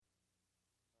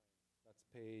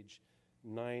page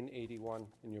 981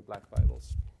 in your black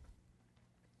Bibles.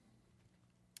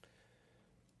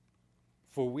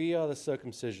 For we are the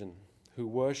circumcision, who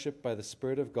worship by the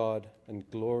Spirit of God and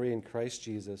glory in Christ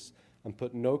Jesus, and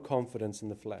put no confidence in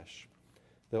the flesh,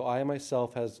 though I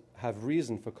myself have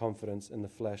reason for confidence in the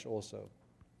flesh also.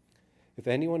 If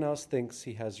anyone else thinks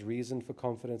he has reason for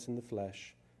confidence in the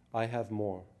flesh, I have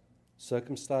more.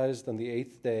 Circumcised on the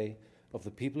 8th day, of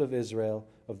the people of Israel,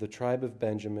 of the tribe of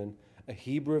Benjamin, a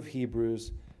Hebrew of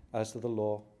Hebrews, as to the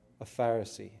law, a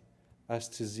Pharisee, as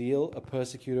to zeal, a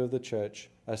persecutor of the church,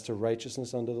 as to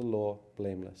righteousness under the law,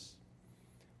 blameless.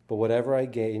 But whatever I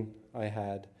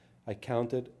had, I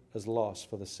counted as loss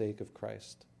for the sake of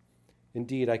Christ.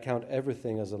 Indeed, I count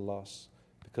everything as a loss,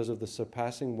 because of the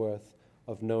surpassing worth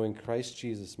of knowing Christ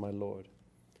Jesus my Lord.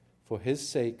 For his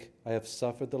sake I have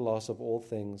suffered the loss of all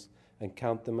things, and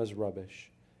count them as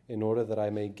rubbish, in order that I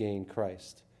may gain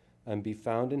Christ, and be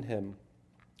found in him,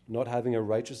 not having a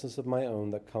righteousness of my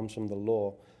own that comes from the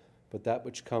law, but that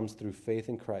which comes through faith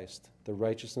in Christ, the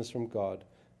righteousness from God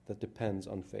that depends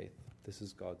on faith. This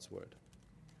is God's word.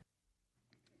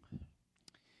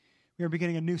 We are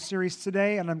beginning a new series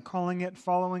today, and I'm calling it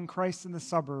Following Christ in the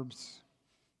Suburbs.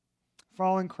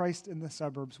 Following Christ in the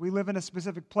suburbs. We live in a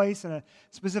specific place, in a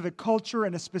specific culture,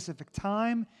 in a specific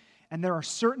time, and there are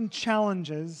certain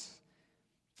challenges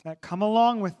that come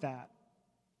along with that.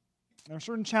 There are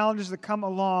certain challenges that come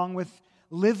along with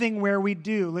living where we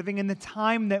do, living in the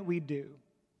time that we do.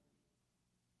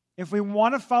 If we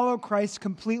want to follow Christ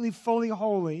completely, fully,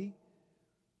 holy,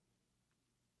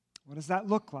 what does that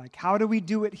look like? How do we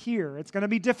do it here? It's going to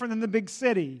be different than the big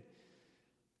city.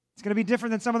 It's going to be different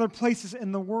than some other places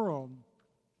in the world.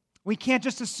 We can't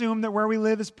just assume that where we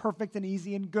live is perfect and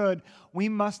easy and good. We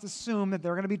must assume that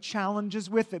there are going to be challenges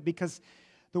with it, because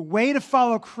the way to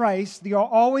follow Christ,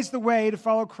 always the way to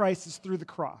follow Christ is through the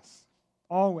cross.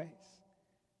 Always.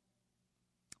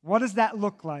 What does that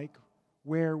look like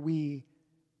where we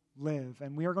live?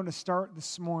 And we are going to start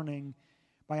this morning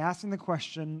by asking the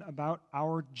question about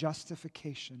our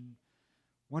justification.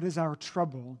 What is our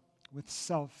trouble with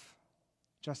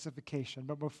self-justification?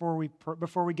 But before we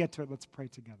get to it, let's pray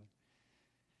together.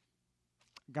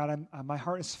 God, my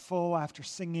heart is full after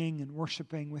singing and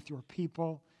worshiping with your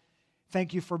people.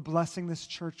 Thank you for blessing this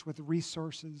church with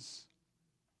resources,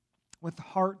 with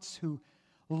hearts who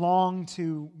long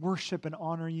to worship and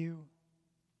honor you.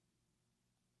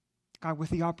 God, with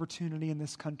the opportunity in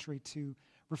this country to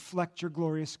reflect your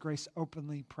glorious grace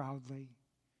openly, proudly.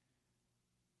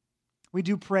 We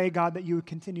do pray, God, that you would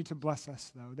continue to bless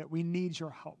us, though, that we need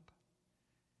your help.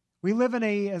 We live in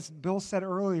as Bill said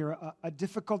earlier, a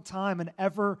difficult time, an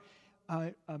ever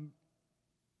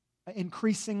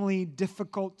increasingly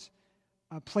difficult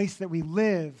place that we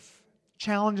live,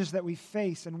 challenges that we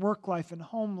face in work life and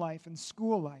home life and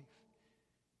school life.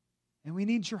 And we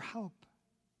need your help.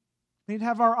 We need to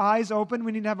have our eyes open.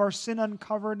 We need to have our sin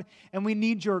uncovered. And we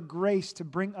need your grace to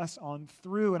bring us on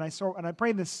through. And I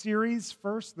pray in this series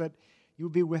first that you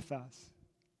would be with us,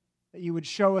 that you would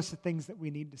show us the things that we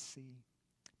need to see.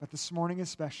 But this morning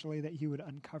especially, that you would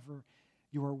uncover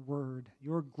your word,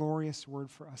 your glorious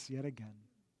word for us yet again.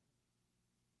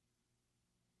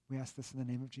 We ask this in the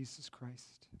name of Jesus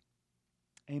Christ.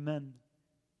 Amen.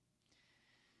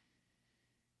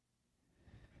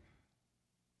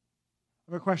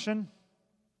 I have a question.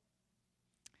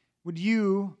 Would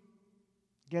you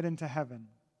get into heaven?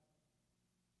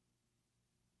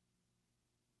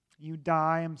 You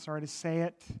die, I'm sorry to say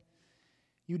it.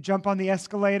 You jump on the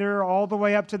escalator all the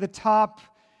way up to the top.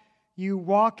 You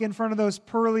walk in front of those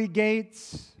pearly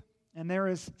gates. And there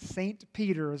is St.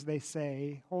 Peter, as they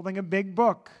say, holding a big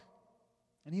book.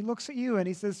 And he looks at you and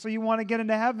he says, "So you want to get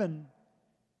into heaven?"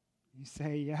 You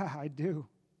say, "Yeah, I do."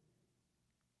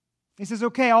 He says,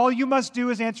 "Okay, all you must do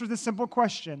is answer this simple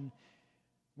question.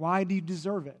 Why do you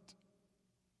deserve it?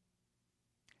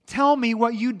 Tell me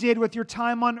what you did with your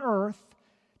time on earth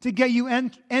to get you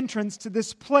entrance to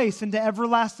this place, into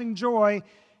everlasting joy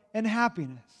and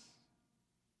happiness.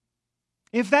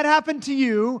 If that happened to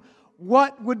you,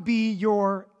 what would be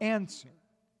your answer?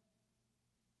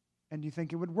 And do you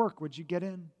think it would work? Would you get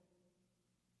in?"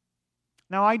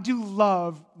 Now, I do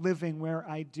love living where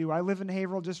I do. I live in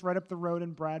Haverhill, just right up the road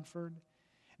in Bradford.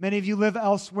 Many of you live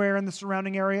elsewhere in the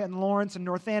surrounding area, in Lawrence and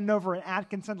North Andover and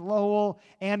Atkinson, Lowell,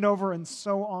 Andover, and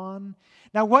so on.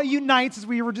 Now, what unites, as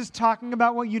we were just talking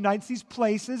about, what unites these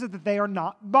places is that they are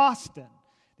not Boston.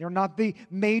 They are not the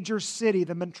major city,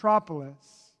 the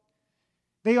metropolis.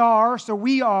 They are, so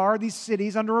we are, these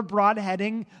cities under a broad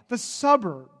heading, the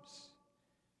suburbs.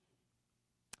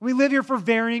 We live here for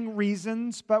varying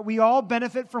reasons, but we all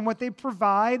benefit from what they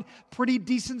provide. Pretty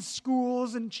decent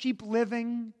schools and cheap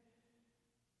living.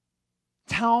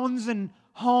 Towns and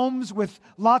homes with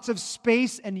lots of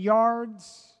space and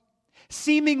yards.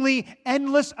 Seemingly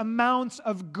endless amounts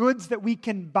of goods that we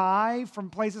can buy from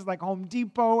places like Home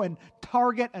Depot and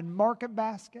Target and Market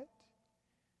Basket.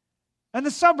 And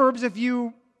the suburbs, if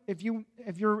you're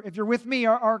with me,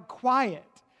 are quiet.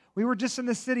 We were just in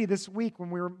the city this week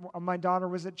when my daughter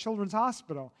was at Children's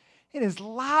Hospital. It is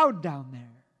loud down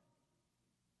there.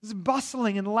 It's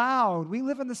bustling and loud. We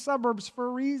live in the suburbs for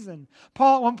a reason.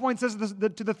 Paul at one point says to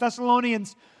the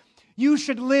Thessalonians, you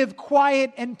should live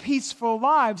quiet and peaceful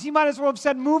lives. He might as well have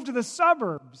said, move to the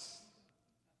suburbs.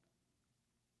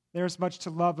 There's much to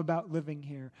love about living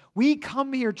here. We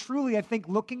come here truly, I think,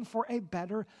 looking for a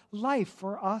better life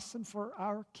for us and for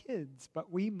our kids.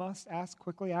 But we must ask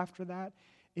quickly after that,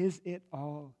 is it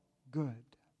all good?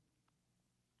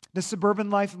 Does suburban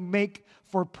life make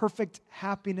for perfect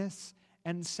happiness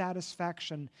and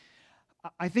satisfaction?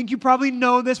 I think you probably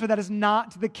know this, but that is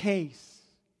not the case.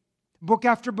 Book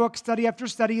after book, study after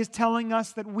study is telling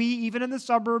us that we, even in the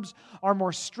suburbs, are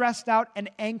more stressed out and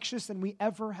anxious than we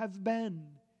ever have been.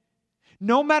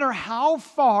 No matter how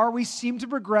far we seem to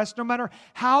progress, no matter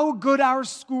how good our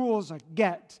schools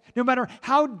get, no matter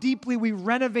how deeply we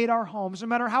renovate our homes, no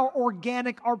matter how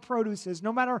organic our produce is,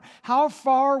 no matter how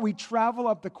far we travel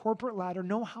up the corporate ladder,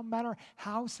 no matter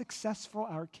how successful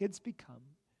our kids become,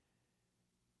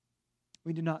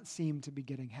 we do not seem to be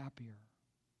getting happier.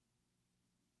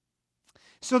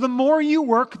 So the more you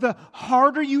work, the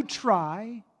harder you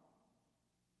try,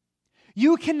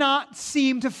 you cannot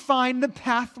seem to find the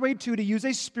pathway to use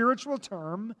a spiritual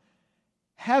term,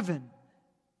 heaven.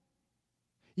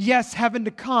 Yes, heaven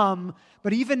to come,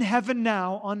 but even heaven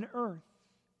now on earth.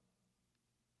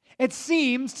 It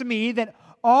seems to me that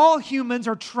all humans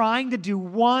are trying to do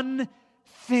one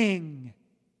thing: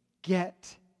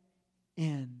 get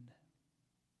in.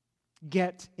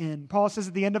 Get in. Paul says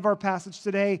at the end of our passage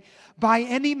today, by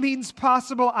any means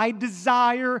possible, I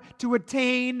desire to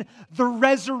attain the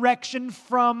resurrection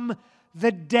from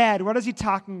the dead. What is he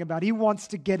talking about? He wants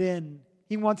to get in.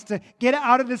 He wants to get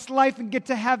out of this life and get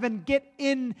to heaven, get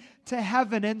into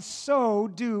heaven, and so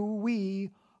do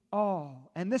we all.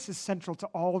 And this is central to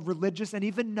all religious and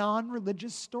even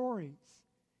non-religious stories.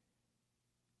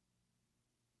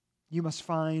 You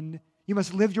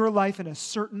must live your life in a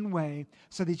certain way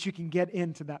so that you can get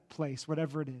into that place,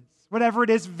 whatever it is. Whatever it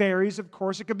is varies, of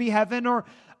course. It could be heaven or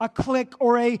a clique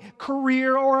or a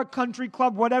career or a country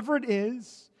club, whatever it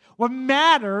is. What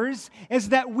matters is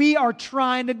that we are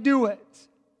trying to do it.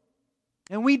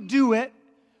 And we do it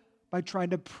by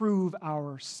trying to prove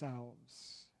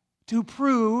ourselves. To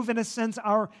prove, in a sense,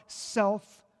 our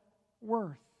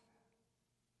self-worth.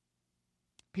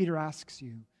 Peter asks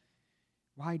you,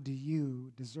 why do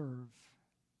you deserve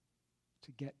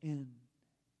to get in?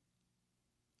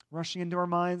 Rushing into our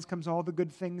minds comes all the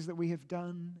good things that we have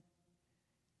done.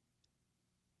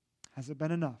 Has it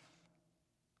been enough?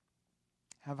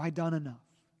 Have I done enough?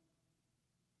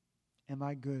 Am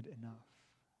I good enough?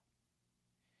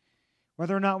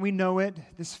 Whether or not we know it,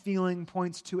 this feeling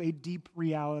points to a deep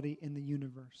reality in the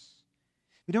universe.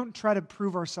 We don't try to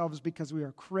prove ourselves because we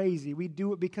are crazy. We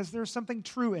do it because there's something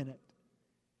true in it.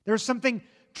 There's something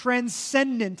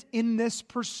transcendent in this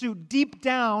pursuit. Deep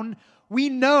down, we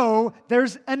know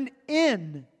there's an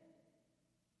in.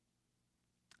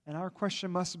 And our question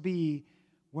must be,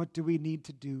 what do we need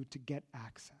to do to get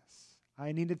access?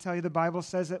 I need to tell you, the Bible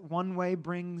says that one way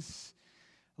brings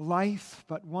life,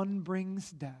 but one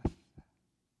brings death.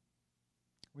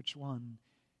 Which one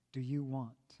do you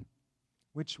want?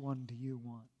 Which one do you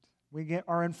want? We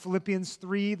are in Philippians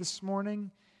 3 this morning.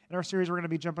 In our series, we're going to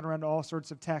be jumping around to all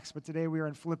sorts of texts, but today we are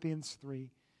in Philippians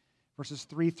 3, verses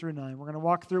 3 through 9. We're going to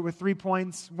walk through it with 3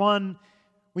 points. 1,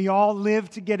 we all live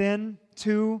to get in.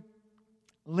 2,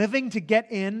 living to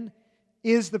get in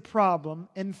is the problem.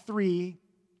 And 3,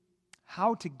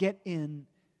 how to get in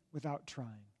without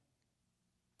trying.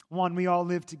 1, we all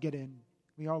live to get in.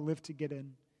 We all live to get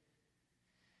in.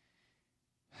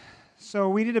 So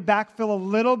we need to backfill a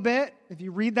little bit. If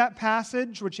you read that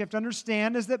passage, what you have to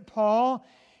understand is that Paul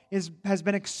has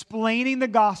been explaining the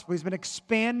gospel. He's been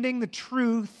expanding the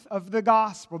truth of the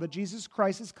gospel, that Jesus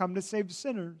Christ has come to save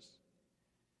sinners.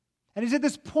 And he's at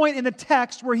this point in the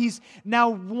text where he's now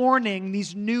warning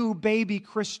these new baby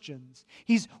Christians.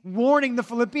 He's warning the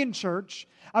Philippian church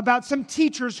about some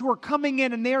teachers who are coming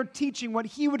in and they are teaching what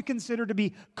he would consider to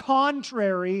be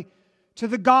contrary to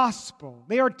the gospel.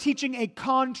 They are teaching a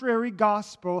contrary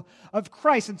gospel of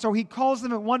Christ. And so he calls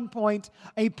them at one point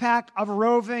a pack of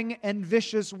roving and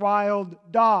vicious wild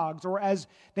dogs, or as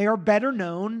they are better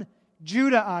known,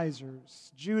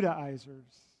 Judaizers.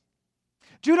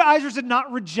 Judaizers did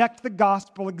not reject the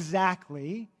gospel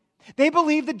exactly. They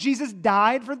believed that Jesus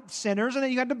died for sinners and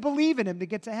that you had to believe in him to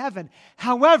get to heaven.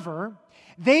 However,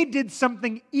 they did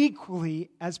something equally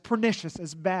as pernicious,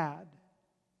 as bad.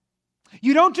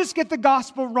 You don't just get the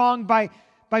gospel wrong by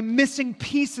missing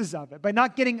pieces of it, by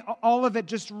not getting all of it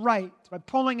just right, by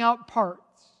pulling out parts.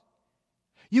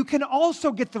 You can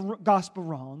also get the gospel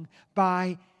wrong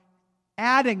by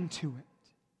adding to it.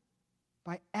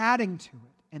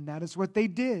 And that is what they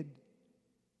did.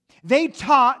 They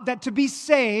taught that to be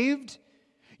saved,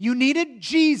 you needed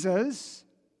Jesus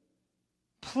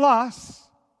plus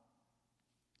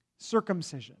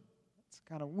circumcision. It's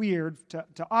kind of weird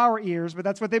to our ears, but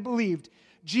that's what they believed.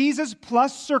 Jesus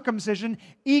plus circumcision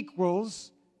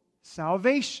equals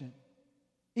salvation.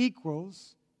 And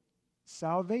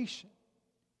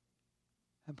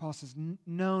Paul says,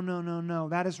 no,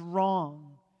 that is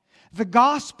wrong. The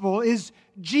gospel is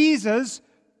Jesus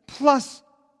plus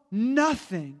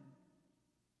nothing.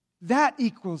 That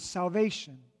equals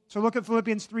salvation. So look at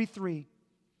Philippians 3:3.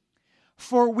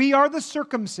 For we are the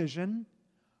circumcision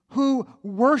who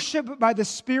worship by the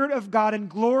Spirit of God and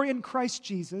glory in Christ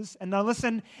Jesus. And now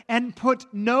listen, and put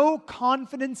no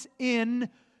confidence in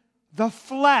the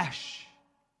flesh.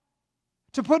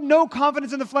 To put no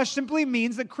confidence in the flesh simply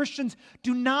means that Christians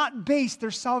do not base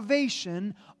their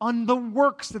salvation on the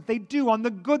works that they do, on the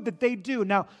good that they do.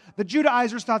 Now, the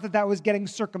Judaizers thought that was getting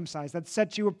circumcised. That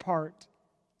set you apart.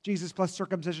 Jesus plus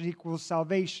circumcision equals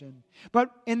salvation.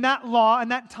 But in that law, in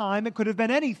that time, it could have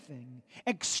been anything.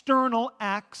 External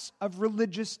acts of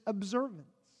religious observance.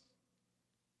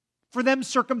 For them,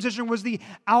 circumcision was the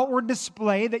outward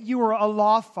display that you were a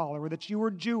law follower, that you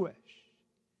were Jewish.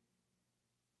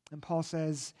 And Paul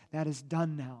says, that is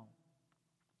done now.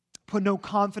 Put no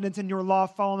confidence in your law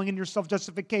following and your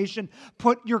self-justification.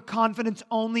 Put your confidence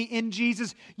only in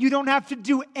Jesus. You don't have to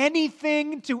do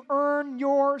anything to earn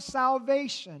your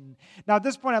salvation. Now, at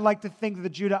this point, I like to think that the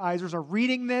Judaizers are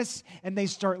reading this and they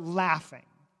start laughing.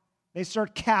 They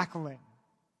start cackling.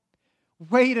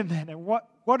 Wait a minute, what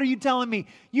are you telling me?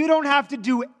 You don't have to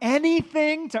do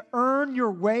anything to earn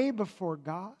your way before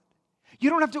God? You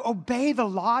don't have to obey the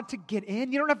law to get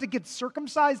in? You don't have to get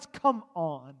circumcised? Come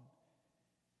on.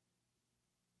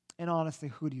 And honestly,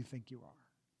 who do you think you are?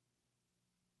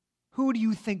 Who do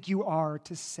you think you are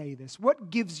to say this? What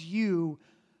gives you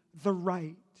the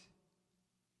right?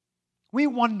 We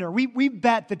wonder, we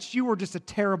bet that you are just a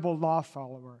terrible law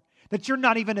follower, that you're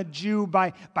not even a Jew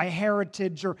by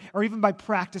heritage or even by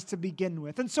practice to begin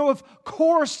with. And so of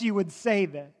course you would say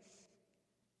this.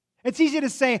 It's easy to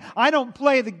say, I don't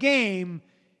play the game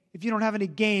if you don't have any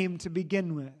game to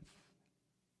begin with.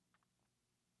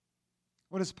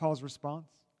 What is Paul's response?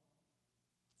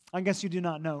 I guess you do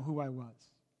not know who I was.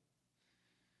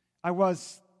 I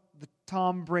was the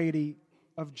Tom Brady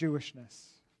of Jewishness.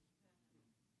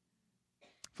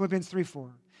 Philippians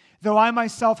 3:4. Though I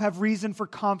myself have reason for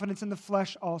confidence in the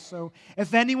flesh also,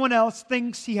 if anyone else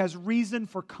thinks he has reason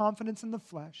for confidence in the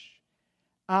flesh,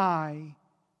 I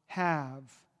have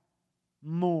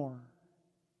more.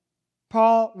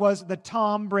 Paul was the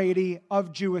Tom Brady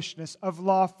of Jewishness, of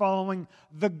law following,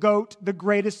 the GOAT, the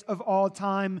greatest of all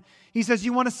time. He says,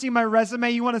 you want to see my resume?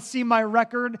 You want to see my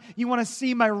record? You want to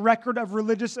see my record of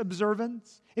religious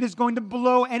observance? It is going to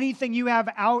blow anything you have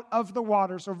out of the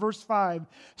water. So verse 5,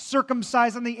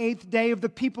 circumcised on the 8th day of the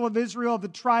people of Israel, of the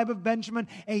tribe of Benjamin,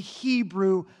 a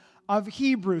Hebrew of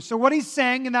Hebrews. So what he's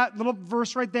saying in that little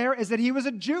verse right there is that he was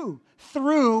a Jew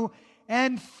through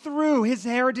and through. His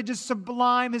heritage is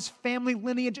sublime. His family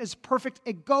lineage is perfect.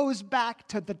 It goes back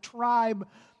to the tribe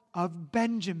of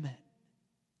Benjamin.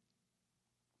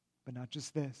 But not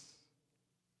just this.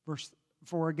 Verse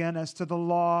 4 again, as to the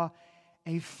law,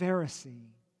 a Pharisee.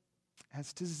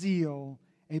 As to zeal,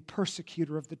 a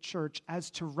persecutor of the church. As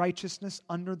to righteousness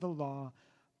under the law,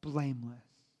 blameless.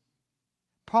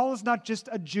 Paul is not just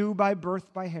a Jew by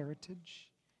birth, by heritage.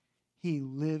 He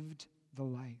lived the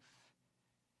life.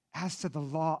 As to the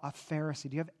law, a Pharisee.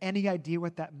 Do you have any idea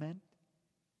what that meant?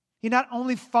 He not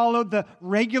only followed the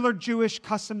regular Jewish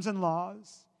customs and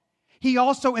laws, he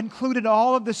also included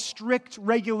all of the strict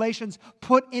regulations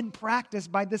put in practice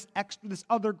by this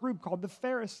other group called the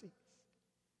Pharisees.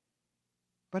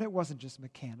 But it wasn't just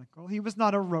mechanical. He was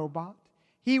not a robot.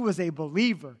 He was a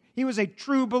believer. He was a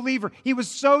true believer. He was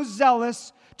so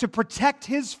zealous to protect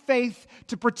his faith,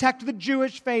 to protect the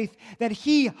Jewish faith, that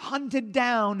he hunted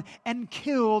down and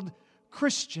killed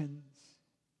Christians.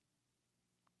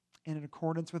 And in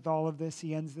accordance with all of this,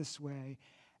 he ends this way: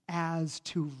 as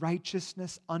to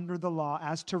righteousness under the law,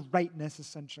 as to rightness,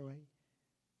 essentially,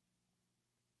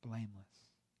 blameless.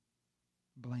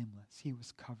 Blameless. He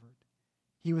was covered.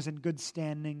 He was in good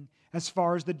standing as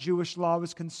far as the Jewish law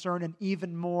was concerned, and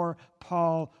even more,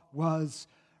 Paul was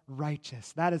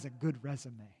righteous. That is a good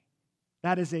resume.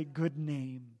 That is a good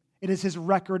name. It is his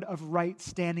record of right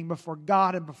standing before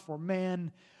God and before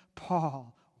man.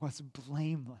 Paul was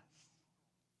blameless.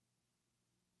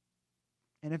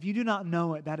 And if you do not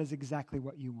know it, that is exactly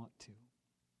what you want to.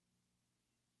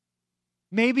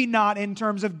 Maybe not in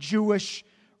terms of Jewish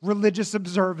religious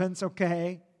observance,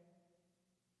 okay?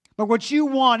 But what you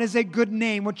want is a good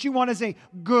name. What you want is a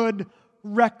good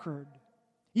record.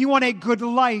 You want a good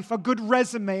life, a good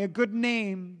resume, a good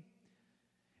name.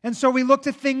 And so we look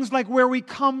to things like where we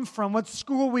come from, what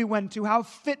school we went to, how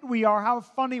fit we are, how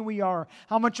funny we are,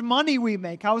 how much money we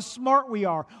make, how smart we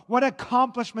are, what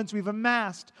accomplishments we've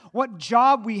amassed, what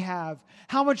job we have,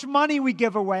 how much money we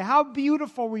give away, how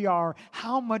beautiful we are,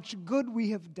 how much good we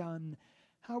have done,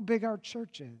 how big our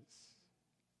church is.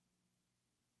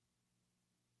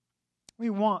 We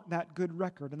want that good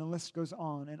record, and the list goes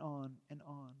on and on and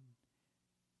on.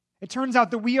 It turns out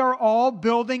that we are all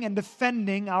building and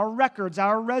defending our records,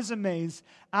 our resumes,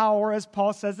 as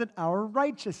Paul says it, our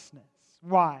righteousness.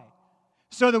 Why?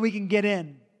 So that we can get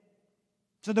in.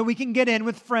 So that we can get in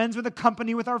with friends, with a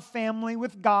company, with our family,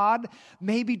 with God,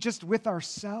 maybe just with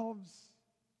ourselves.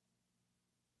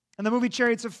 And the movie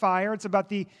Chariots of Fire, it's about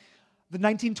the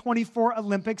 1924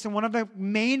 Olympics, and one of the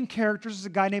main characters is a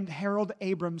guy named Harold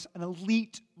Abrams, an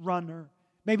elite runner,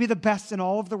 maybe the best in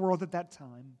all of the world at that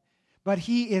time. But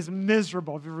he is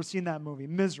miserable. If you've ever seen that movie,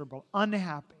 miserable,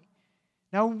 unhappy.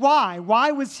 Now, why?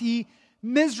 Why was he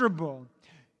miserable?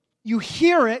 You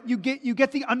hear it, you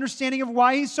get the understanding of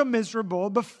why he's so miserable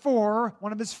before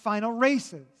one of his final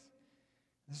races.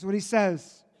 This is what he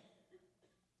says.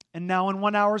 And now in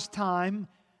 1 hour's time,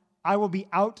 I will be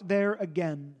out there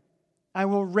again. I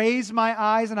will raise my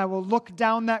eyes and I will look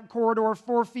down that corridor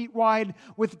 4 feet wide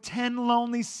with 10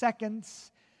 lonely seconds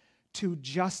to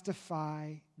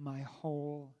justify my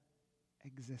whole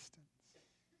existence.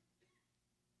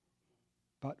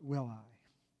 But will I?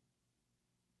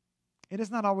 It is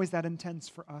not always that intense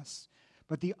for us,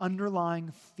 but the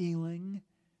underlying feeling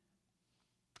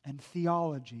and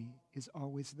theology is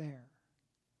always there.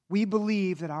 We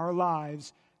believe that our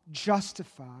lives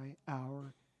justify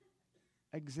our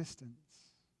existence.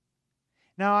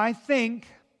 Now, I think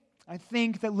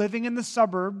that living in the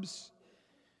suburbs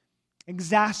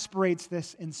exasperates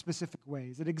this in specific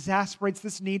ways. It exasperates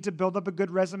this need to build up a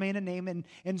good resume and a name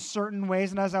in certain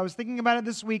ways. And as I was thinking about it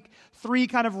this week, 3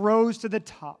 kind of rose to the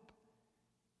top.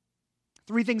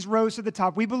 3 things rose to the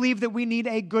top. We believe that we need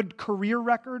a good career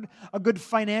record, a good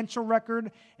financial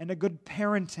record, and a good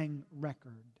parenting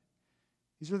record.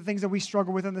 These are the things that we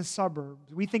struggle with in the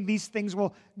suburbs. We think these things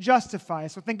will justify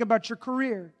us. So think about your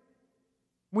career.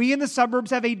 We in the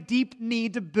suburbs have a deep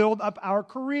need to build up our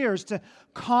careers, to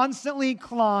constantly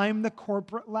climb the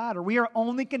corporate ladder. We are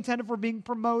only content if we're being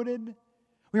promoted.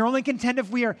 We are only content if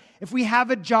we have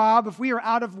a job, if we are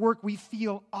out of work, we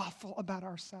feel awful about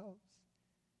ourselves.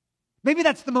 Maybe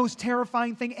that's the most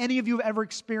terrifying thing any of you have ever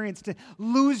experienced, to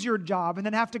lose your job and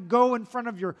then have to go in front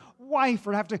of your wife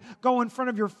or have to go in front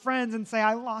of your friends and say,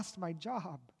 I lost my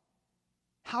job.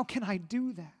 How can I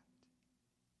do that?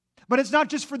 But it's not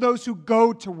just for those who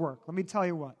go to work. Let me tell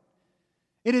you what.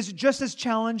 It is just as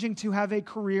challenging to have a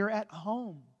career at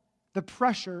home. The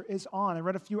pressure is on. I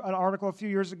read an article a few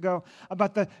years ago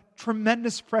about the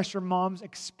tremendous pressure moms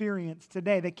experience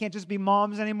today. They can't just be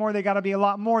moms anymore. They got to be a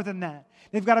lot more than that.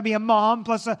 They've got to be a mom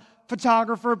plus a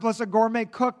photographer plus a gourmet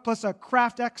cook plus a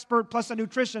craft expert plus a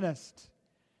nutritionist.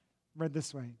 Read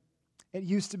this way. It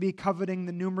used to be coveting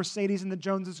the new Mercedes in the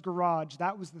Joneses' garage.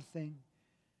 That was the thing.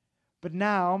 But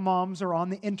now moms are on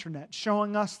the internet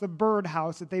showing us the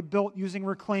birdhouse that they built using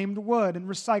reclaimed wood and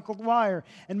recycled wire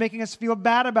and making us feel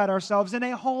bad about ourselves in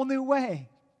a whole new way.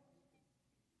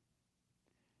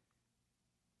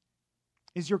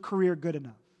 Is your career good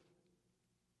enough?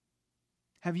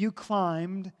 Have you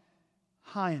climbed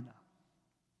high enough?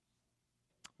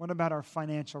 What about our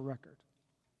financial record?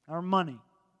 Our money.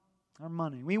 Our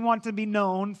money. We want to be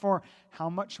known for how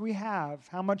much we have,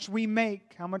 how much we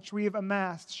make, how much we have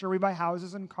amassed. Sure, we buy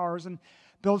houses and cars and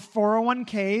build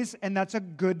 401ks, and that's a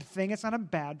good thing. It's not a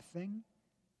bad thing.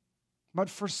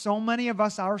 But for so many of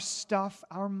us, our stuff,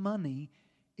 our money,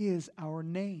 is our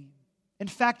name. In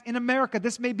fact, in America,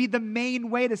 this may be the main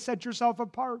way to set yourself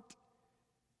apart.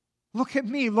 Look at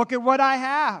me. Look at what I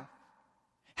have.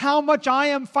 How much I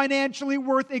am financially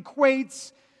worth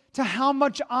equates to how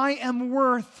much I am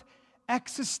worth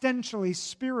existentially,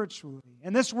 spiritually.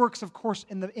 And this works, of course,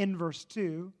 in verse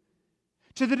 2.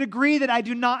 To the degree that I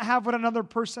do not have what another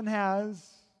person has,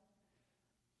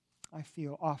 I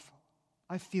feel awful.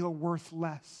 I feel worth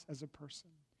less as a person.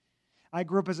 I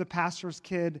grew up as a pastor's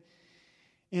kid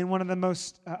in one of the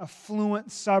most affluent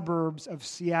suburbs of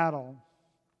Seattle.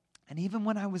 And even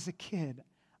when I was a kid,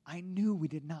 I knew we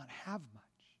did not have much.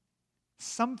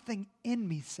 Something in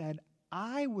me said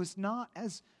I was not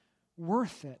as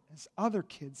worth it as other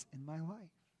kids in my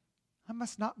life. I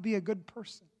must not be a good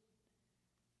person.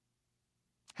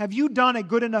 Have you done a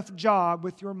good enough job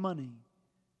with your money?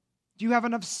 Do you have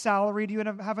enough salary? Do you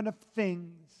have enough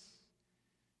things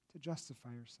to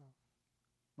justify yourself?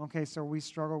 Okay, so we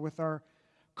struggle with our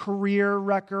career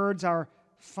records, our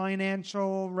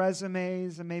financial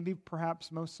resumes, and maybe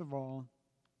perhaps most of all,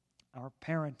 our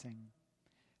parenting.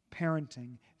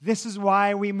 Parenting. This is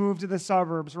why we move to the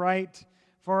suburbs, right?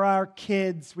 For our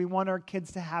kids. We want our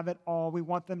kids to have it all. We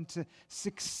want them to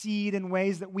succeed in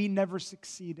ways that we never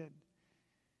succeeded.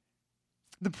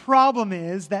 The problem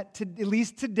is that, at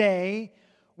least today,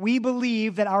 we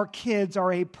believe that our kids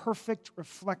are a perfect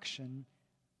reflection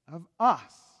of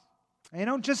us. They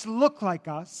don't just look like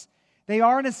us. They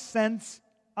are, in a sense,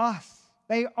 us.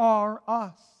 They are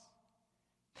us.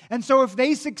 And so if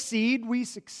they succeed, we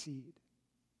succeed.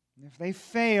 If they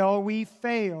fail, we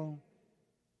fail.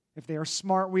 If they are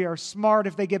smart, we are smart.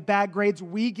 If they get bad grades,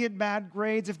 we get bad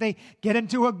grades. If they get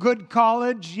into a good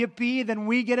college, yippee, then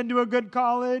we get into a good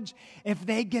college. If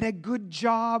they get a good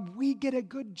job, we get a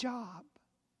good job.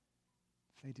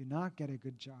 If they do not get a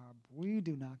good job, we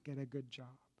do not get a good job.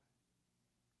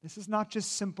 This is not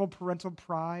just simple parental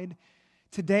pride.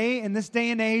 Today, in this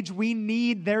day and age, we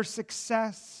need their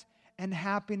success and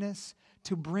happiness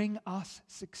to bring us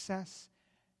success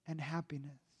and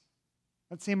happiness.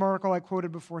 That same article I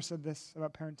quoted before said this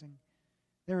about parenting.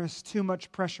 There is too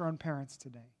much pressure on parents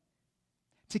today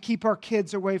to keep our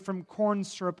kids away from corn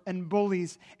syrup and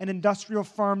bullies and industrial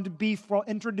farmed beef while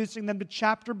introducing them to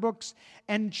chapter books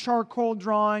and charcoal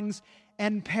drawings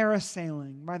and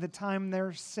parasailing by the time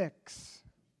they're 6.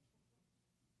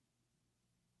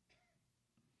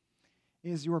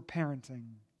 Is your parenting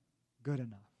good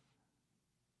enough?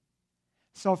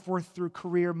 Self-worth through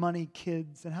career, money,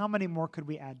 kids, and how many more could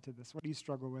we add to this? What do you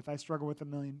struggle with? I struggle with a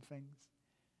million things.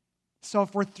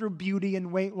 Self-worth through beauty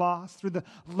and weight loss, through the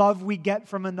love we get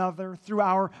from another, through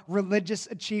our religious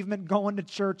achievement, going to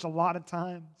church a lot of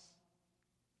times.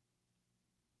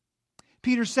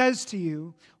 Peter says to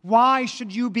you, why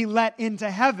should you be let into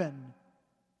heaven?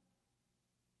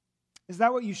 Is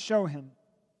that what you show him?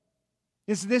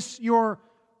 Is this your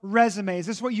resume? Is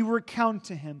this what you recount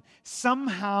to him?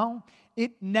 Somehow,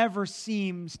 it never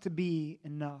seems to be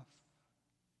enough.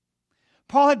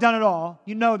 Paul had done it all.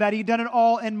 You know that. He'd done it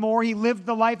all and more. He lived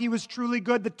the life. He was truly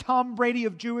good, the Tom Brady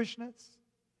of Jewishness.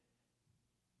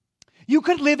 You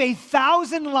could live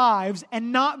 1,000 lives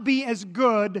and not be as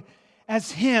good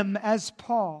as him, as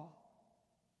Paul.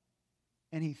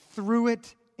 And he threw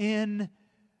it in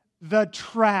the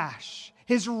trash.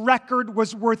 His record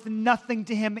was worth nothing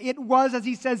to him. It was, as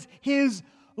he says, his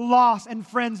loss. And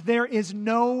friends, there is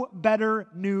no better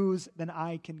news than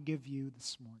I can give you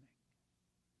this morning.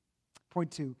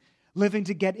 Point 2, living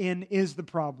to get in is the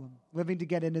problem. Living to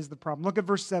get in is the problem. Look at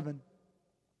verse 7.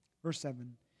 Verse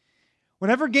 7.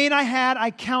 Whatever gain I had,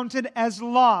 I counted as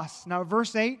loss. Now,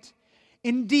 verse 8.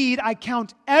 Indeed, I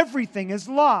count everything as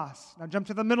loss. Now, jump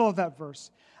to the middle of that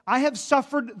verse. I have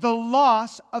suffered the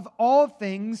loss of all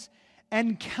things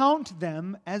and count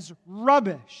them as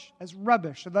rubbish. As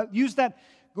rubbish. So use that,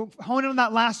 hone in on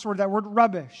that last word, that word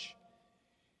rubbish.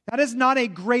 That is not a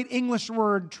great English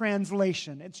word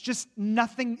translation. It's just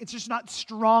nothing, it's just not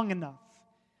strong enough.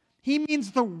 He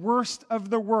means the worst of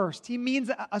the worst. He means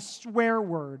a swear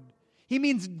word. He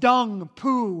means dung,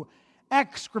 poo,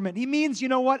 excrement. He means, you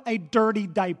know what? A dirty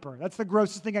diaper. That's the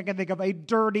grossest thing I can think of, a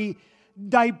dirty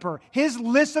diaper. His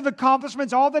list of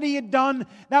accomplishments, all that he had done,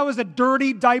 that was a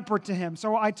dirty diaper to him.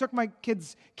 So I took my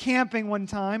kids camping one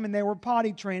time, and they were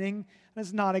potty training.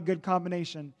 That's not a good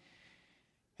combination.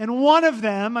 And one of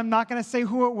them, I'm not going to say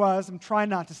who it was, I'm trying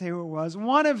not to say who it was,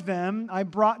 one of them I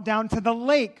brought down to the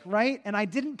lake, right? And I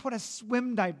didn't put a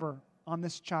swim diaper on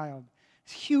this child.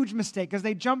 It's a huge mistake because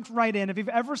they jumped right in. If you've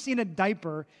ever seen a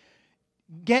diaper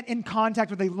get in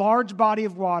contact with a large body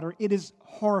of water, it is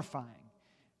horrifying.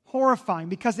 Horrifying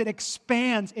because it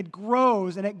expands, it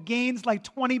grows, and it gains like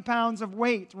 20 pounds of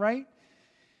weight, right?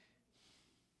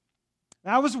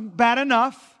 That was bad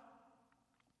enough.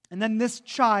 And then this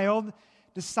child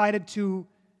decided to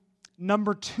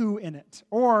number 2 in it.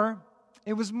 Or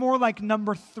it was more like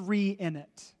number 3 in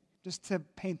it, just to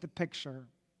paint the picture.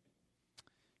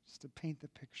 just to paint the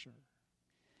picture.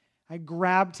 I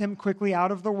grabbed him quickly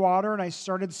out of the water, and I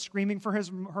started screaming for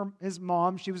his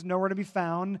mom. She was nowhere to be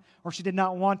found, or she did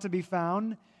not want to be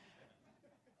found.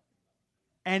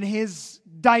 And his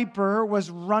diaper was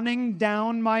running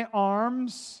down my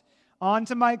arms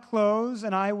onto my clothes,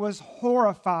 and I was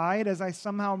horrified as I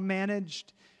somehow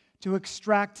managed to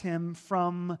extract him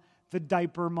from the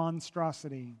diaper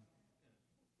monstrosity.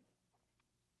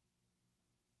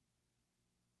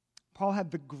 Paul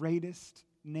had the greatest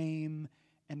name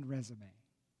and resume.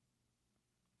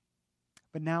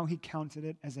 But now he counted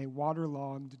it as a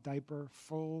waterlogged diaper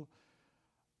full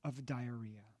of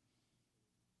diarrhea.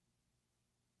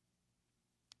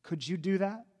 Could you do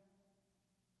that?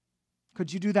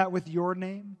 Could you do that with your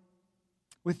name,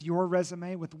 with your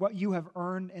resume, with what you have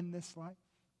earned in this life?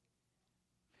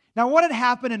 Now, what had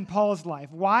happened in Paul's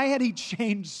life? Why had he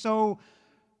changed so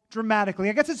dramatically?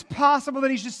 I guess it's possible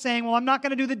that he's just saying, well, I'm not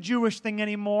going to do the Jewish thing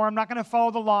anymore. I'm not going to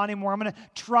follow the law anymore. I'm going to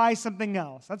try something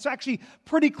else. That's actually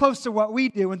pretty close to what we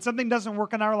do. When something doesn't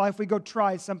work in our life, we go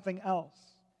try something else.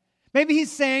 Maybe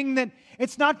he's saying that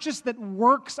it's not just that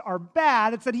works are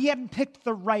bad, it's that he hadn't picked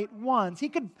the right ones. He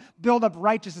could build up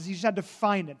righteousness. He just had to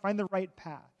find the right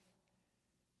path.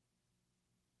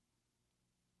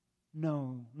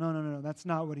 No. That's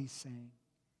not what he's saying.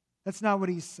 That's not what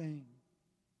he's saying.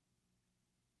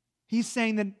 He's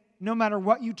saying that no matter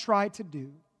what you try to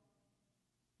do,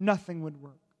 nothing would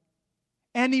work.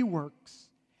 Any works,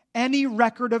 any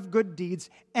record of good deeds,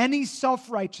 any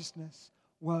self-righteousness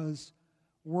was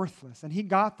worthless. And he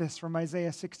got this from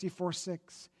Isaiah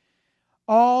 64:6.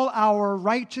 All our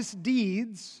righteous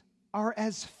deeds are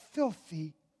as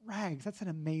filthy rags. That's an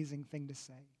amazing thing to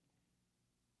say.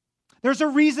 There's a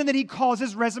reason that he calls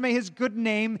his resume, his good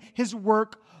name, his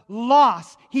work,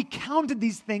 loss. He counted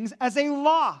these things as a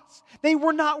loss. They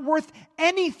were not worth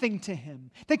anything to him.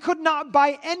 They could not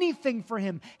buy anything for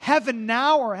him, heaven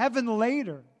now or heaven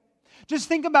later. Just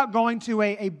think about going to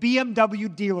a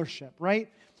BMW dealership, right?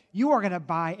 You are going to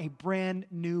buy a brand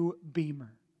new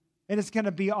Beamer. It is going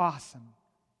to be awesome.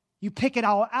 You pick it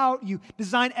all out. You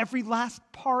design every last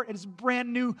part. It is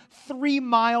brand new, 3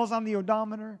 miles on the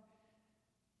odometer.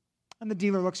 And the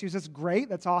dealer looks at you and says, great,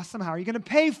 that's awesome. How are you going to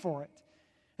pay for it?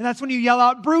 And that's when you yell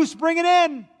out, Bruce, bring it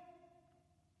in.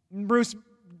 And Bruce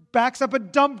backs up a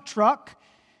dump truck,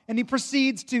 and he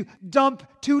proceeds to dump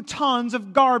 2 tons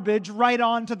of garbage right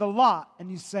onto the lot.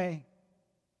 And you say,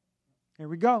 here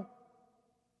we go.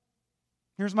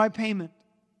 Here's my payment.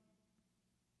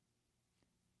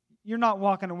 You're not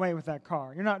walking away with that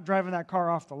car. You're not driving that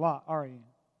car off the lot, are you?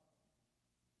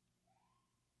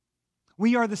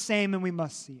 We are the same, and we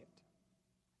must see it.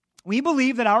 We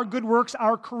believe that our good works,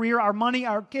 our career, our money,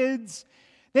 our kids,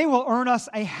 they will earn us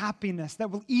a happiness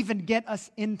that will even get us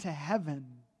into heaven.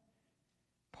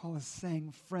 Paul is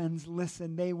saying, friends,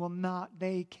 listen, they will not,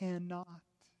 they cannot.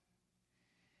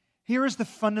 Here is the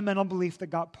fundamental belief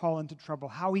that got Paul into trouble,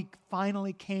 how he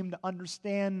finally came to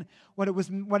understand what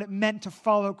it meant to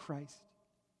follow Christ.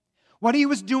 What he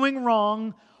was doing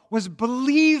wrong was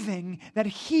believing that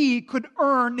he could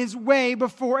earn his way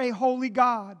before a holy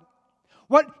God.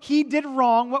 What he did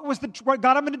wrong, what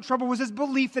got him into trouble was his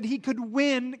belief that he could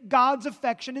win God's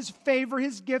affection, His favor,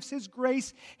 His gifts, His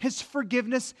grace, His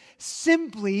forgiveness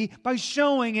simply by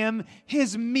showing him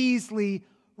his measly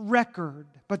record.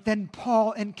 But then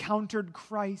Paul encountered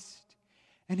Christ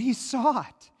and he saw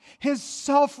it. His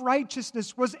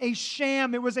self-righteousness was a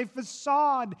sham. It was a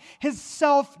facade. His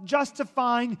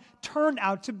self-justifying turned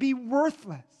out to be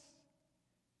worthless.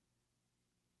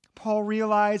 Paul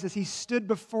realized as he stood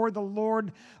before the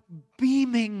Lord,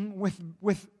 beaming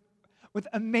with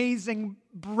amazing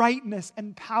brightness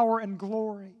and power and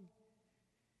glory,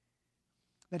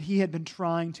 that he had been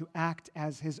trying to act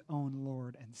as his own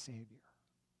Lord and Savior.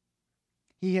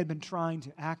 He had been trying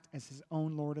to act as his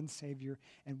own Lord and Savior,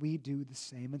 and we do the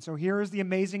same. And so here is the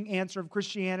amazing answer of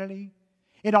Christianity.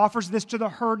 It offers this to the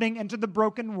hurting and to the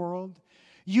broken world.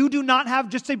 You do not have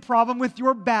just a problem with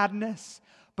your badness,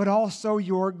 but also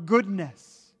your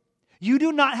goodness. You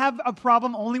do not have a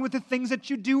problem only with the things that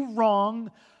you do wrong,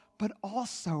 but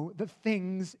also the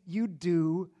things you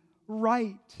do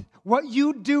right. What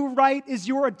you do right is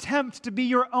your attempt to be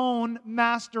your own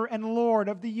master and Lord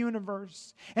of the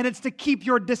universe, and it's to keep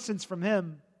your distance from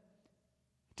Him.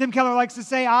 Tim Keller likes to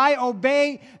say, I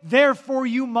obey, therefore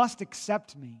you must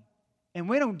accept me. And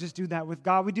we don't just do that with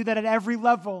God, we do that at every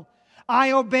level.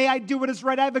 I obey, I do what is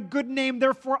right, I have a good name,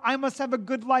 therefore I must have a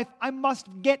good life. I must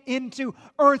get into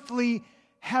earthly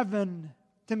heaven.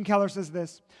 Tim Keller says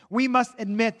this, we must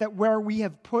admit that where we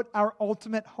have put our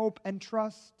ultimate hope and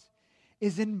trust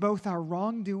is in both our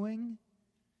wrongdoing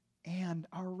and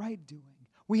our right doing.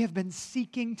 We have been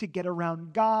seeking to get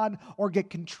around God or get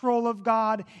control of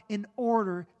God in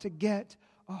order to get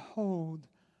a hold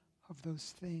of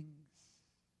those things.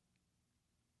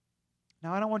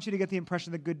 Now, I don't want you to get the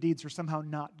impression that good deeds are somehow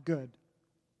not good.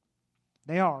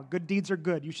 They are. Good deeds are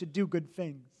good. You should do good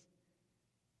things.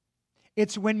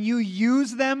 It's when you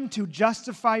use them to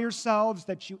justify yourselves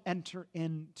that you enter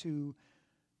into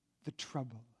the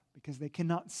trouble, because they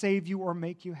cannot save you or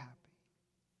make you happy.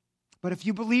 But if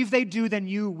you believe they do, then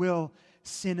you will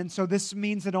sin. And so this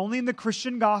means that only in the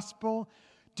Christian gospel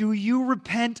do you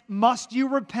repent, must you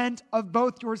repent of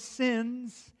both your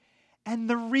sins and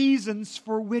the reasons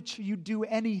for which you do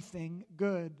anything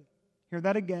good. Hear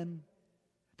that again.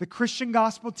 The Christian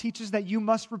gospel teaches that you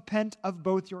must repent of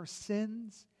both your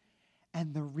sins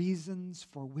and the reasons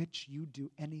for which you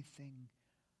do anything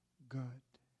good.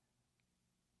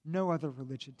 No other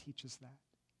religion teaches that.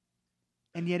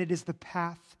 And yet it is the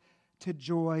path to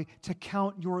joy, to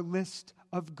count your list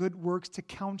of good works, to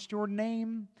count your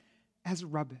name as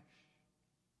rubbish.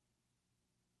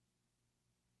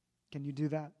 Can you do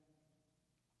that?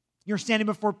 You're standing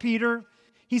before Peter.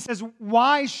 He says,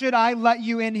 why should I let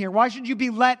you in here? Why should you be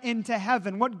let into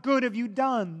heaven? What good have you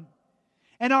done?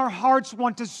 And our hearts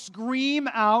want to scream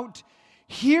out,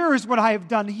 here is what I have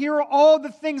done. Here are all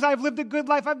the things. I've lived a good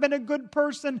life. I've been a good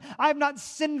person. I have not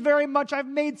sinned very much. I've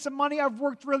made some money. I've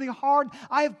worked really hard.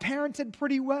 I have parented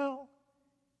pretty well.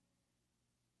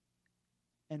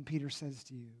 And Peter says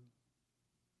to you,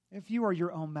 if you are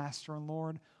your own master and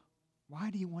Lord, why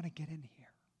do you want to get in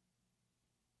here?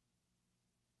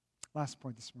 Last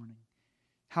point this morning.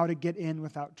 How to get in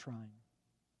without trying.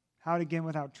 How to get in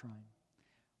without trying.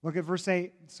 Look at verse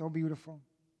 8. It's so beautiful.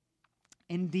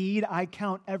 Indeed, I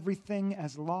count everything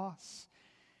as loss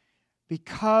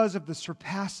because of the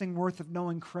surpassing worth of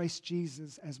knowing Christ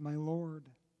Jesus as my Lord.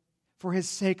 For his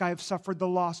sake I have suffered the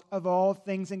loss of all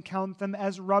things and count them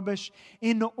as rubbish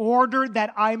in order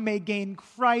that I may gain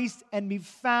Christ and be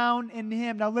found in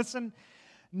him. Now listen,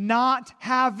 not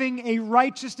having a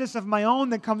righteousness of my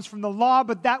own that comes from the law,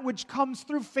 but that which comes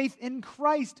through faith in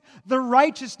Christ, the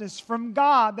righteousness from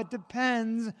God that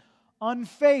depends on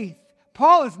faith.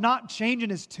 Paul is not changing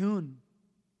his tune.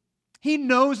 He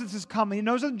knows this is coming. He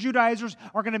knows that the Judaizers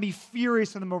are going to be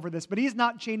furious with him over this, but he's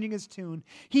not changing his tune.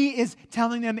 He is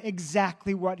telling them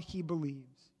exactly what he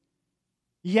believes.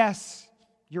 Yes,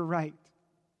 you're right.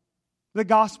 The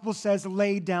gospel says,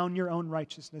 lay down your own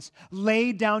righteousness.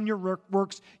 Lay down your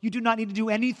works. You do not need to do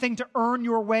anything to earn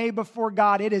your way before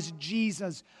God. It is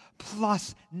Jesus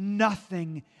plus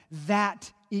nothing.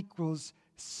 That equals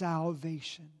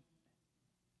salvation.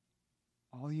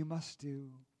 All you must do,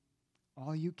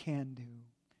 all you can do,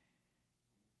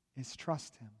 is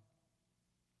trust him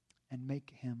and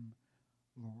make him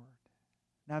Lord.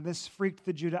 Now this freaked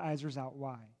the Judaizers out.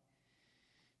 Why?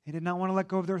 They did not want to let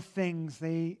go of their things.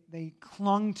 They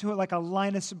clung to it like a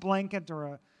Linus blanket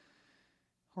or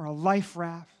a life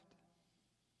raft.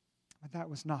 But that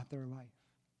was not their life.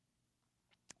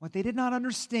 What they did not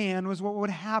understand was what would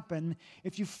happen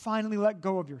if you finally let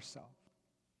go of yourself.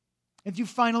 If you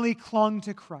finally clung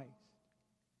to Christ.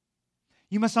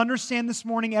 You must understand this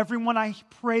morning, everyone, I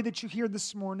pray that you hear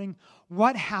this morning,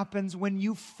 what happens when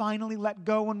you finally let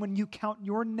go and when you count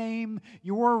your name,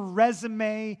 your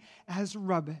resume as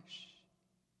rubbish.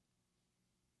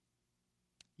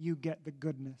 You get the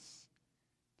goodness,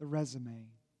 the resume,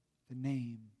 the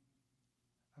name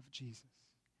of Jesus.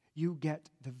 You get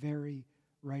the very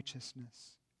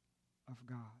righteousness of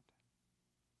God.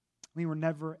 We were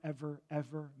never, ever,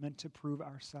 ever meant to prove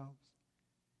ourselves.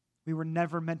 We were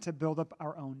never meant to build up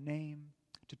our own name,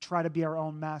 to try to be our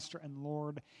own master and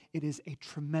Lord. It is a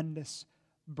tremendous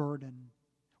burden.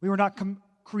 We were not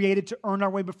created to earn our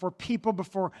way before people,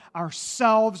 before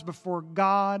ourselves, before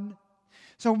God.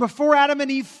 So before Adam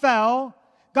and Eve fell,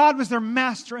 God was their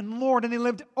master and Lord, and they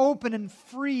lived open and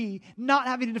free, not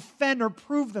having to defend or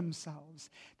prove themselves.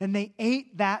 Then they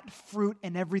ate that fruit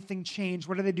and everything changed.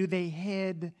 What did? They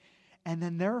hid. And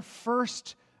then their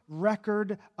first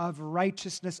record of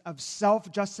righteousness, of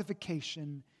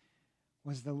self-justification,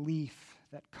 was the leaf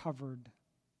that covered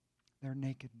their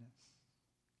nakedness.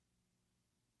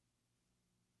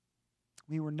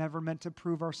 We were never meant to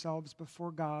prove ourselves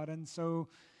before God, and so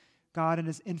God in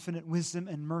his infinite wisdom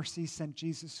and mercy sent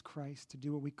Jesus Christ to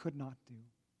do what we could not do.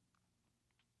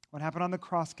 What happened on the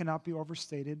cross cannot be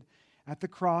overstated. At the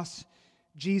cross,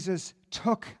 Jesus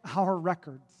took our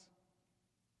records.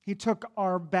 He took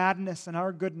our badness and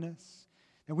our goodness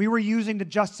that we were using to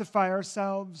justify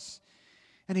ourselves,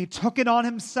 and he took it on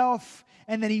himself,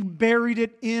 and then he buried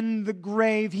it in the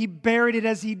grave. He buried it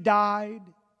as he died.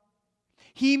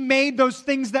 He made those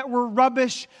things that were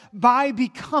rubbish by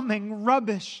becoming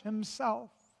rubbish himself.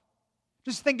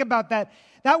 Just think about that.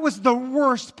 That was the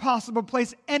worst possible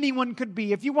place anyone could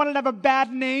be. If you wanted to have a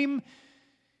bad name,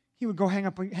 you would go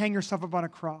hang yourself up on a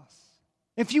cross.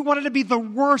 If you wanted to be the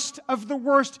worst of the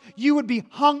worst, you would be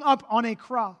hung up on a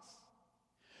cross.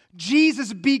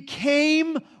 Jesus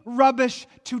became rubbish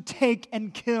to take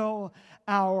and kill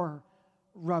our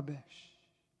rubbish.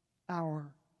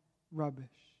 Our rubbish.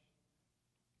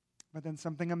 But then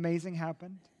something amazing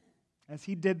happened. As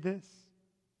he did this,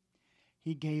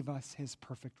 he gave us his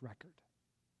perfect record.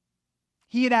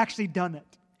 He had actually done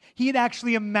it. He had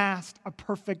actually amassed a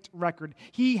perfect record.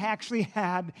 He actually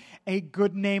had a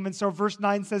good name. And so verse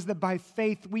 9 says that by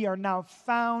faith we are now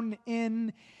found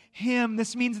in him.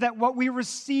 This means that what we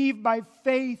receive by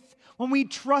faith, when we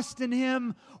trust in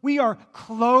him, we are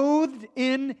clothed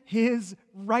in his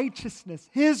righteousness.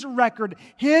 His record,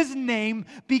 his name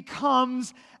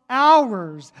becomes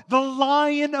ours. The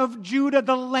Lion of Judah,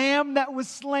 the Lamb that was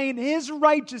slain, his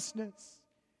righteousness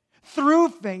through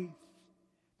faith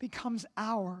becomes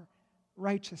our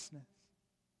righteousness.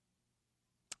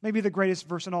 Maybe the greatest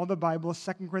verse in all the Bible is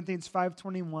 2 Corinthians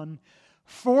 5:21.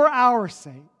 For our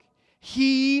sake,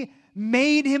 he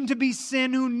made him to be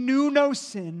sin who knew no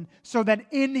sin, so that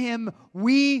in him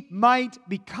we might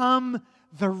become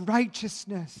the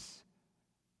righteousness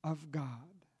of God.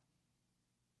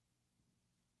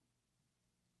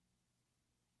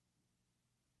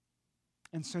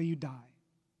 And so you die.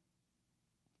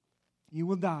 You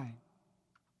will die.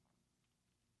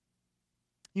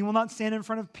 You will not stand in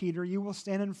front of Peter. You will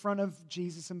stand in front of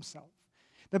Jesus himself.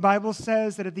 The Bible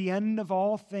says that at the end of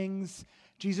all things,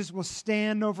 Jesus will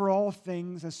stand over all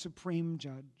things as supreme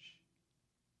judge.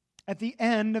 At the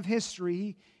end of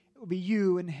history, it will be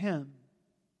you and him.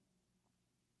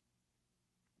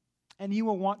 And you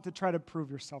will want to try to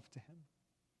prove yourself to him.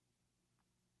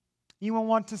 You will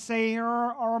want to say, here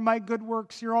are my good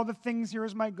works, here are all the things, here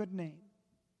is my good name.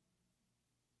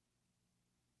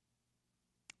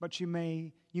 But you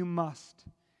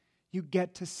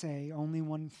get to say only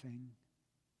one thing.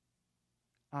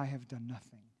 I have done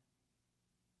nothing.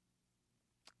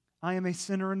 I am a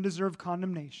sinner and deserve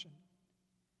condemnation.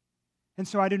 And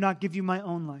so I do not give you my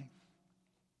own life.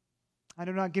 I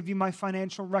do not give you my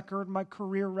financial record, my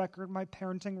career record, my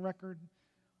parenting record,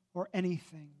 or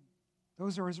anything.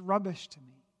 Those are as rubbish to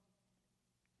me.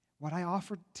 What I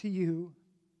offer to you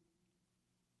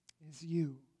is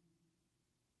you.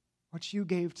 What you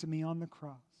gave to me on the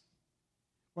cross.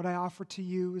 What I offer to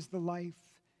you is the life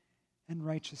and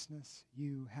righteousness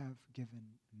you have given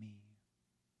me.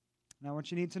 Now,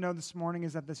 what you need to know this morning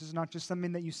is that this is not just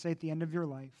something that you say at the end of your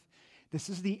life. This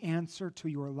is the answer to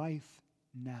your life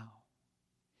now.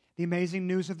 The amazing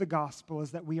news of the gospel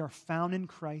is that we are found in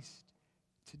Christ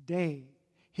today.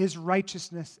 His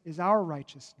righteousness is our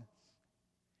righteousness.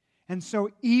 And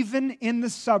so even in the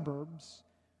suburbs,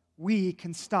 we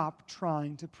can stop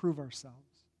trying to prove ourselves.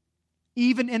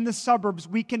 Even in the suburbs,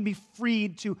 we can be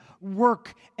freed to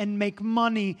work and make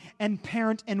money and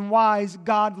parent in wise,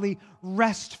 godly,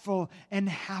 restful, and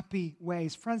happy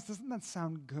ways. Friends, doesn't that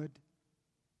sound good?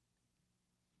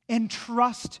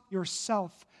 Entrust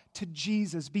yourself to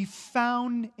Jesus. Be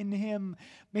found in him.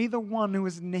 May the one who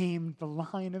is named the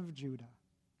Lion of Judah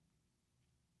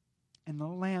and the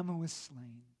Lamb who was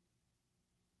slain,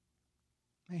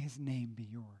 may his name be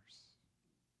yours.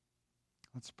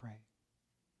 Let's pray.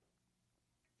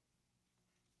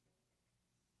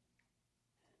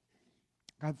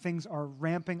 God, things are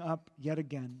ramping up yet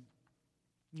again.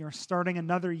 You're starting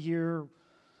another year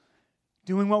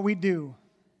doing what we do.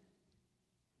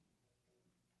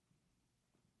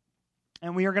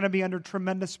 And we are going to be under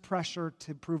tremendous pressure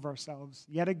to prove ourselves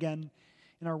yet again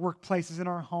in our workplaces, in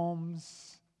our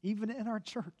homes, even in our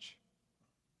church.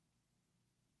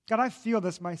 God, I feel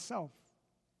this myself.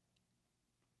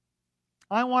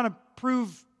 I want to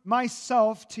prove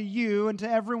myself to you and to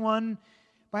everyone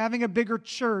by having a bigger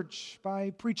church,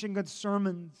 by preaching good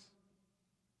sermons.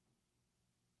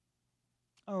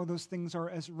 Oh, those things are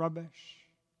as rubbish.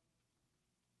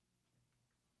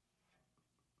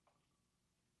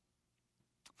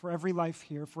 For every life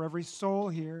here, for every soul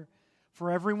here,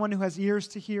 for everyone who has ears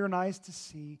to hear and eyes to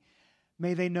see,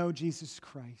 may they know Jesus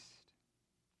Christ.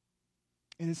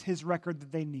 It is his record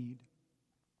that they need.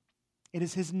 It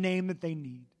is his name that they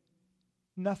need.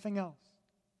 Nothing else.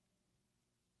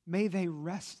 May they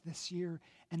rest this year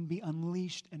and be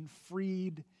unleashed and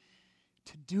freed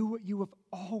to do what you have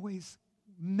always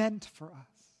meant for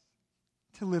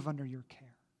us, to live under your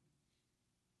care.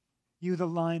 You, the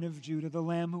Lion of Judah, the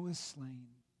Lamb who was slain,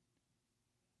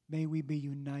 may we be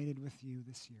united with you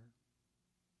this year.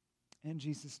 In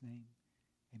Jesus' name,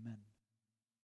 amen.